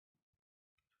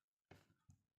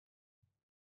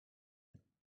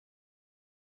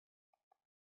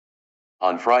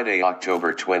On Friday,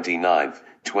 October 29,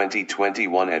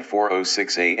 2021 at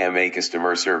 4:06 a.m. a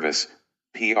customer service,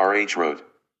 PRH wrote,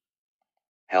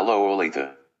 "Hello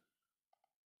Olitha.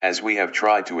 As we have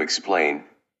tried to explain,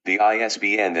 the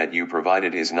ISBN that you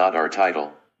provided is not our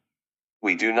title.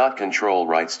 We do not control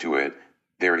rights to it.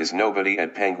 There is nobody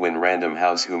at Penguin Random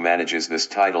House who manages this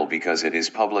title because it is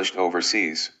published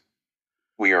overseas.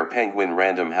 We are Penguin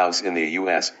Random House in the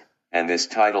US, and this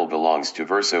title belongs to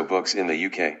Verso Books in the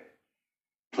UK.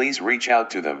 Please reach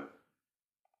out to them.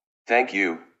 Thank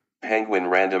you, Penguin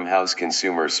Random House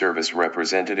Consumer Service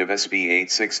Representative SB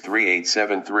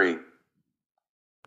 863873.